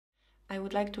I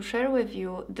would like to share with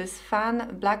you this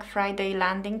fun Black Friday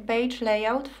landing page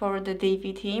layout for the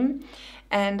Divi theme,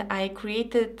 and I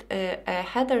created a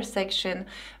header section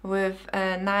with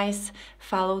a nice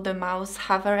follow the mouse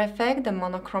hover effect, the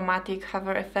monochromatic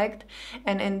hover effect,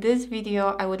 and in this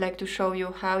video I would like to show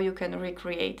you how you can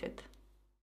recreate it.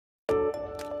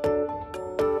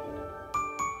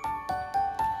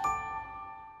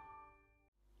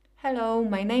 Hello,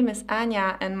 my name is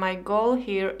Ania and my goal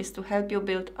here is to help you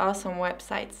build awesome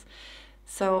websites.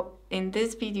 So in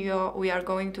this video we are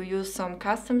going to use some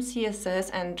custom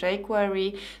CSS and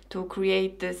jQuery to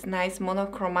create this nice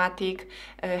monochromatic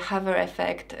hover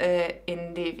effect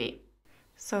in Divi.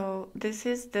 So this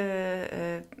is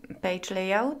the page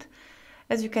layout.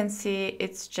 As you can see,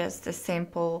 it's just a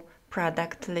simple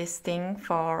product listing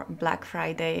for Black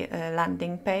Friday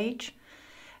landing page.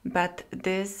 But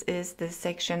this is the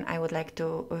section I would like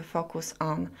to focus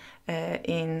on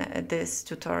in this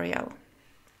tutorial.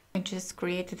 I just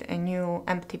created a new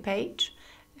empty page,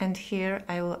 and here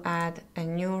I will add a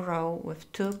new row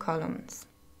with 2 columns.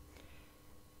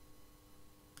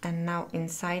 And now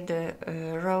inside the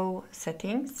row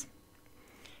settings,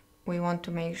 we want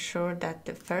to make sure that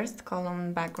the first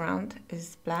column background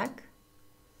is black.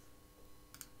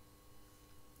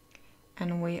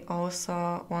 And we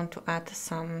also want to add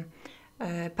some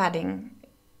padding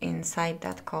inside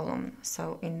that column.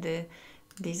 So in the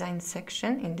design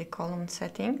section, in the column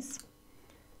settings,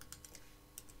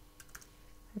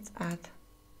 let's add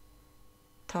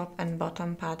top and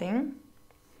bottom padding.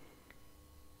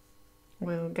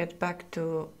 We'll get back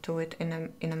to it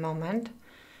in a moment.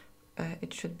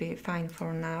 It should be fine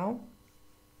for now.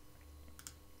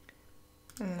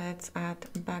 Let's add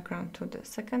background to the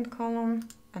second column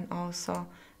and also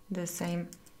the same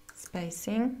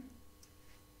spacing.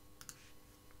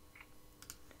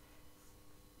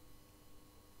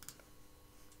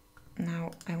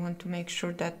 Now I want to make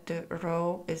sure that the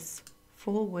row is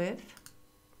full width,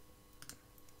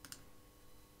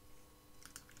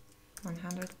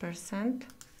 100%.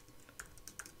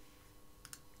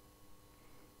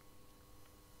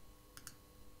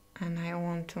 And I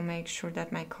want to make sure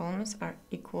that my columns are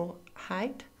equal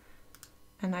height,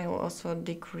 and I will also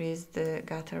decrease the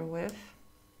gutter width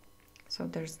so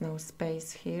there's no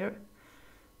space here.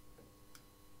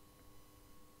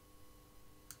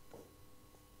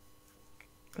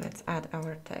 Let's add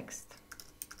our text.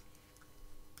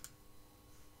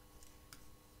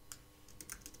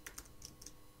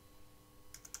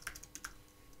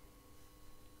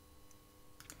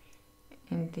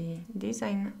 In the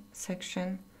design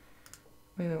section,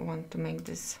 we will want to make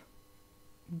this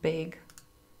big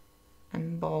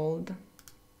and bold.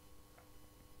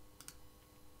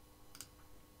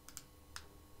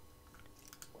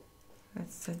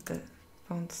 Let's set the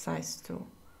font size to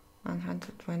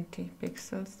 120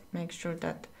 pixels. Make sure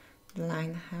that the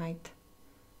line height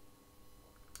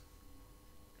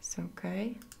is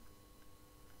okay.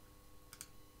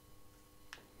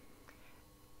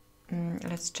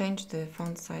 Let's change the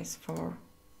font size for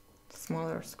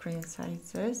smaller screen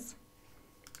sizes.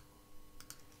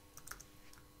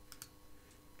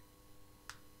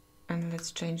 And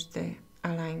let's change the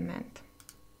alignment.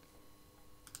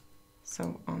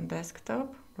 So on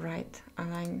desktop, right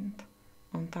aligned,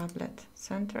 on tablet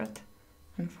centered,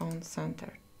 and phone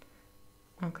centered.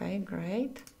 Okay,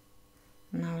 great.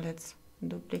 Now let's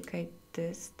duplicate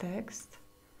this text.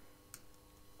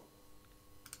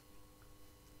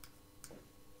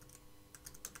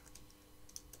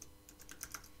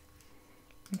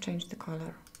 And change the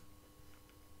color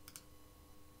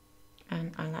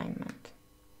and alignment.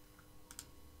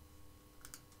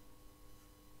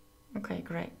 Okay,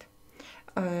 great.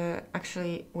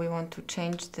 Actually, we want to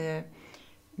change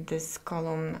this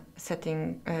column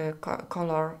setting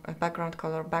color, background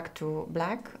color, back to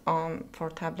black for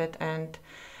tablet and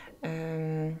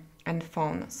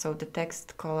phone. So the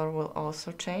text color will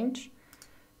also change.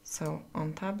 So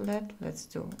on tablet, let's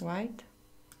do white,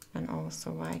 and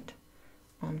also white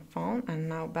on phone. And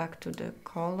now back to the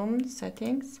column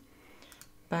settings.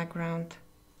 Background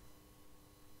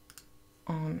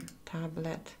on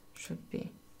tablet should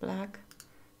be black,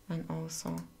 and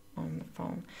also on the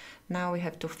phone. Now we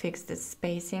have to fix the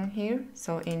spacing here.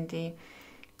 So in the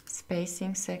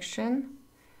spacing section,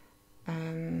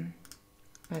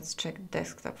 let's check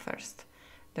desktop first.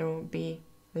 There will be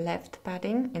left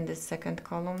padding in the second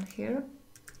column here.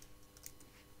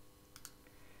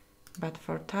 But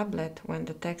for tablet, when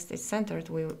the text is centered,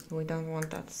 we don't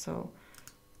want that. So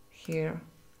here,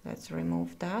 let's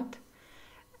remove that.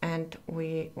 And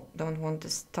we don't want the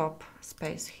stop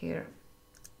space here.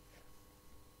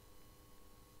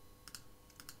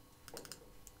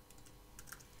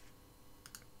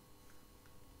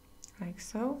 like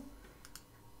so,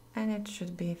 and it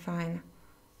should be fine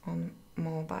on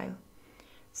mobile.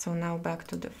 So now back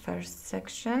to the first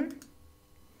section.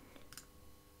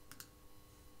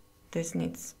 This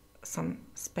needs some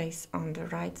space on the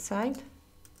right side.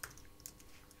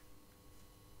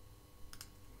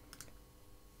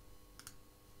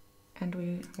 And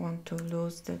we want to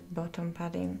lose the bottom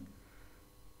padding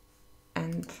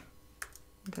and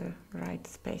the right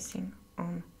spacing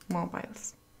on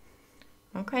mobiles.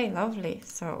 Okay, lovely.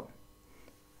 So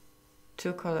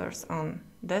 2 colors on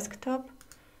desktop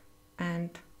and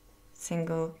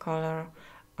single color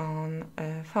on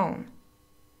a phone.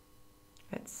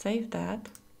 Let's save that.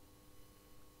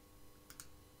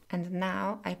 And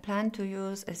now I plan to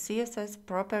use a CSS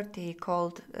property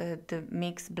called the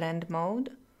mix blend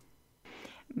mode.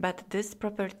 But this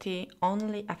property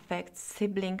only affects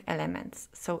sibling elements.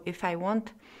 So if I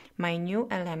want my new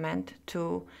element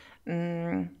to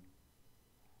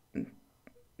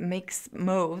mix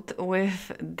mode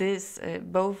with this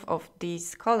both of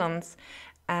these columns,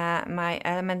 my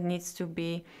element needs to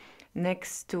be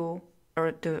next to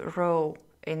or the row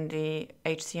in the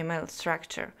HTML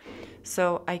structure.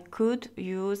 So I could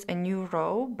use a new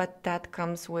row, but that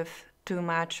comes with too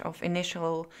much of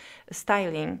initial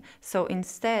styling. So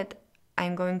instead,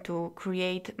 I'm going to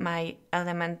create my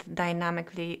element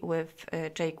dynamically with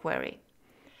jQuery.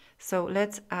 So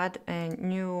let's add a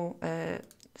new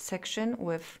section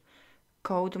with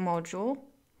code module.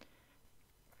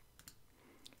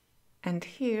 And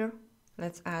here,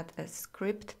 let's add a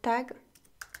script tag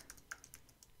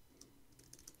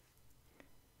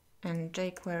and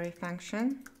jQuery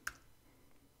function.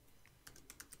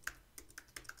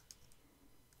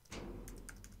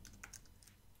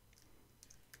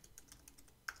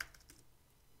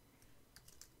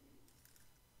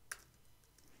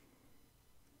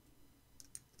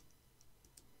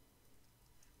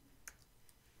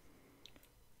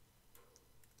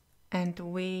 And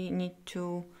we need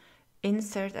to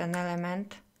insert an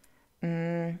element.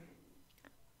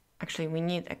 Actually, we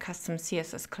need a custom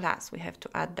CSS class. We have to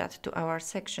add that to our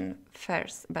section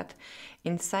first. But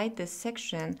inside this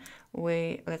section,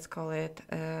 let's call it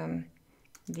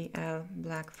DL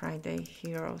Black Friday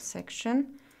Hero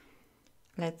section.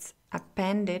 Let's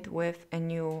append it with a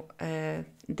new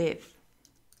div.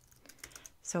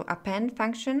 So append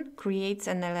function creates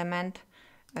an element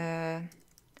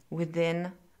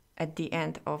within at the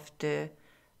end of the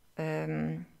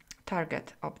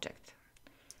target object.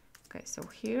 Okay, so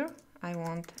here I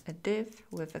want a div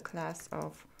with a class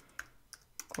of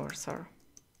cursor,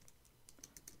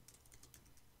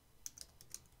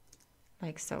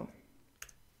 like so.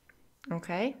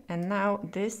 Okay, and now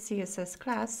this CSS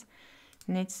class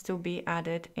needs to be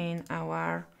added in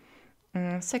our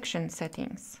section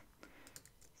settings.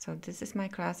 So this is my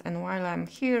class, and while I'm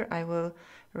here, I will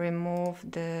remove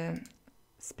the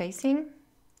spacing,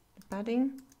 the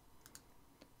padding,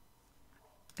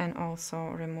 and also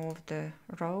remove the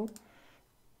row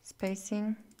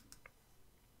spacing.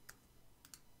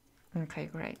 Okay,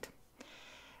 great.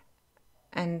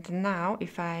 And now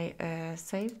if I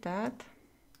save that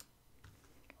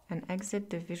and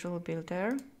exit the Visual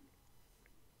Builder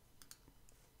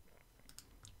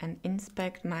and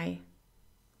inspect my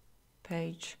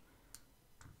page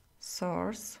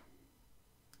source,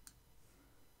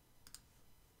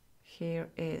 here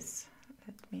is,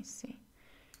 let me see,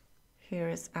 here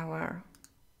is our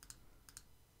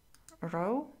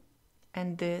row,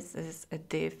 and this is a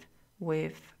div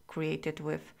created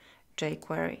with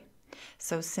jQuery.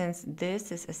 So since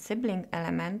this is a sibling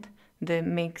element, the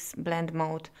mix blend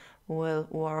mode will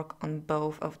work on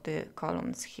both of the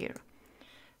columns here.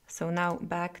 So now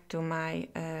back to my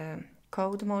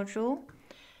code module,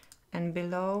 and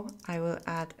below I will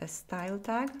add a style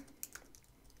tag.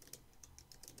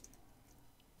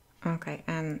 Okay,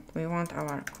 and we want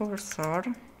our cursor,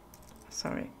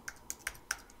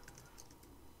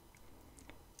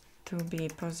 to be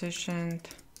positioned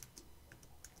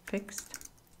fixed.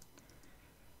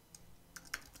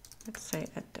 Let's say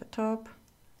at the top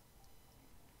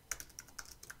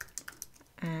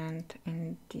and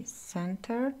in the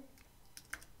center.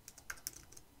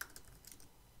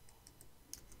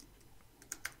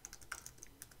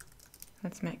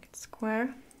 Let's make it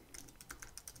square.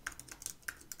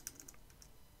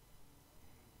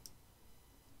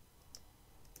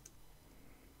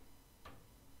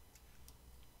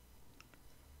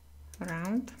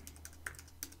 Round.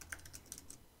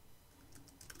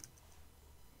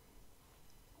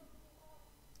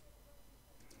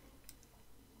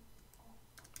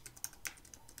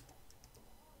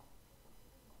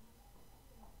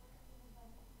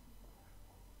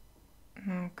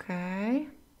 Okay.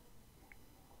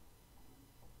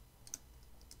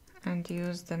 and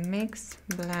use the mix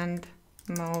blend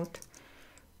mode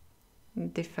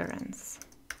difference.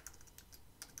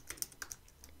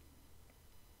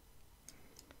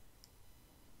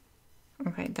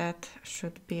 Okay, that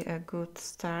should be a good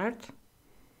start.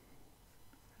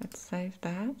 Let's save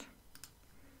that.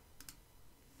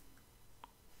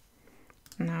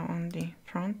 Now on the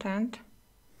front end,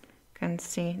 you can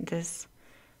see this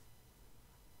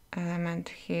element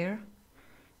here,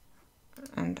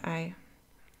 and I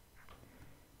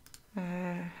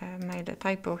have made a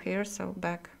typo here, so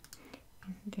back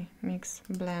in the mix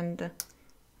blend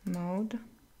mode.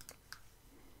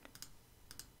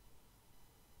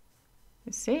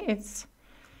 You see, it's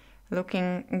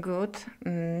looking good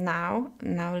now.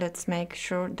 Now let's make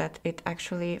sure that it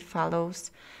actually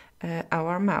follows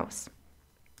our mouse.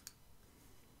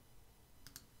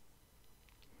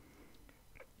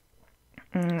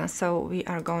 So we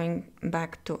are going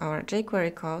back to our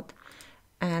jQuery code,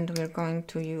 and we're going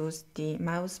to use the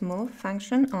mouse move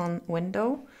function on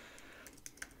window.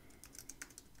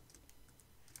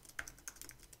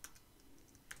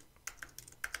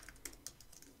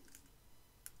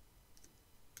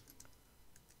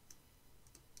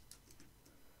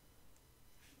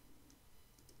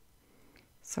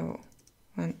 So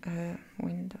when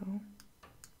window.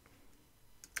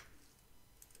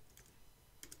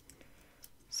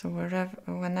 So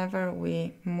whenever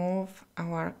we move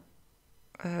our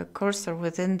cursor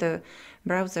within the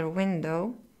browser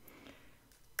window,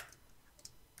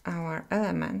 our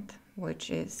element, which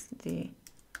is the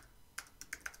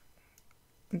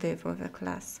div with a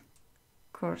class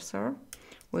cursor,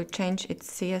 will change its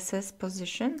CSS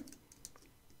position,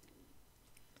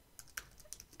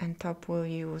 and top will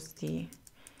use the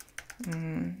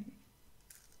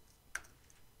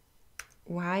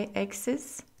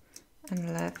y-axis,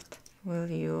 and left will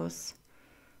use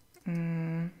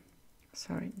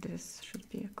sorry, this should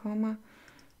be a comma,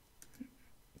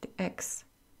 the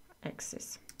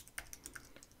x-axis,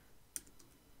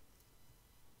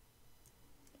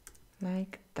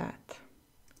 like that.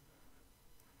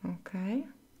 Okay,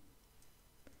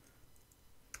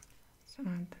 so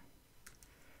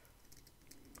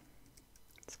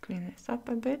let's clean this up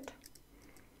a bit.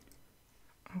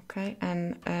 Okay,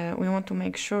 and we want to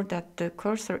make sure that the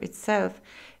cursor itself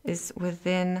is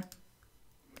in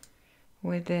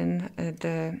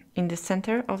the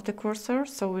center of the cursor,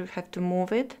 so we have to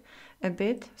move it a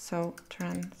bit. So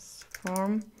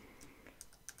transform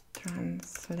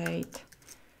translate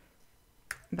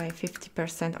by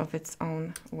 50% of its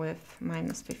own with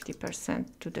minus 50%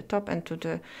 to the top and to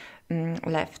the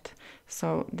left.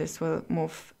 So this will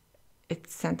move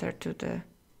its center to the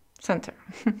center.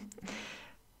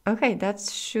 Okay, that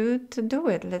should do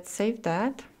it. Let's save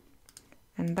that.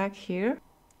 And back here,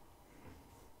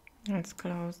 let's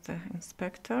close the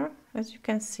inspector. As you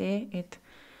can see, it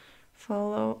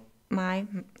follows my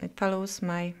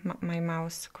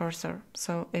mouse cursor,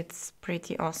 so it's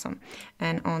pretty awesome.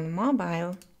 And on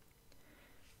mobile,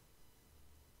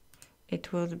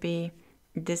 it will be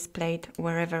displayed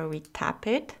wherever we tap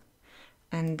it,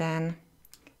 and then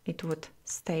it would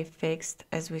stay fixed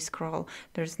as we scroll.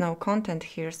 There's no content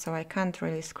here, so I can't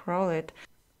really scroll it.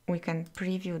 We can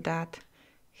preview that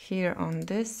here on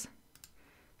this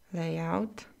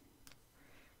layout.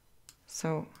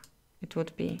 So it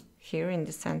would be here in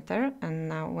the center, and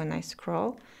now when I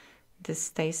scroll, this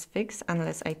stays fixed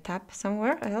unless I tap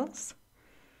somewhere else.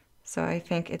 So I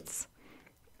think it's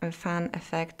a fun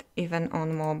effect even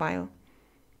on mobile.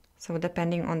 So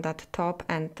depending on that top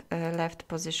and left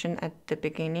position at the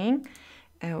beginning,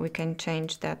 we can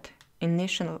change that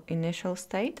initial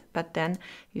state, but then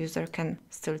user can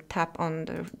still tap on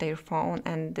their phone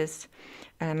and this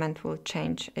element will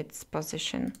change its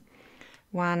position.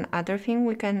 One other thing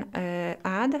we can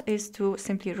add is to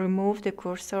simply remove the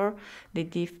cursor, the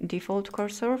default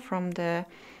cursor from the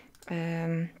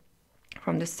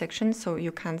section, so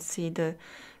you can't see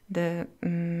the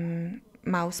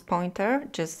mouse pointer,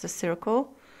 just the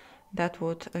circle. That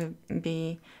would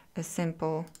be a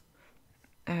simple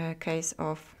case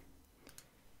of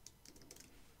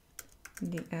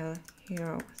DL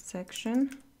hero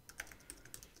section.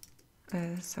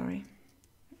 Sorry,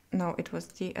 no, it was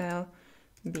DL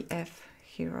BF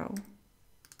hero.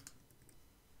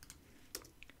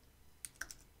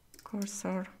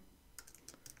 Cursor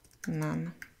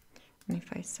none. And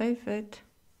if I save it,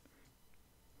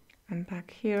 and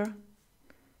back here,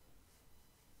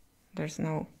 there's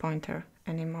no pointer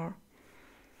anymore.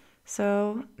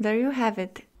 So there you have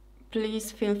it.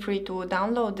 Please feel free to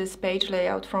download this page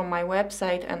layout from my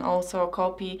website and also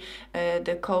copy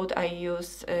the code I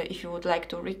use if you would like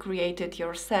to recreate it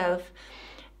yourself.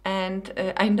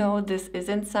 And I know this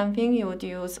isn't something you would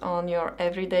use on your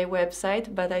everyday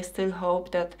website, but I still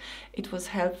hope that it was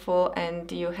helpful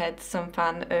and you had some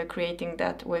fun creating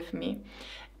that with me.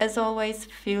 As always,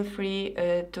 feel free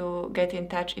to get in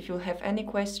touch if you have any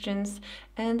questions,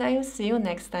 and I'll see you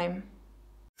next time.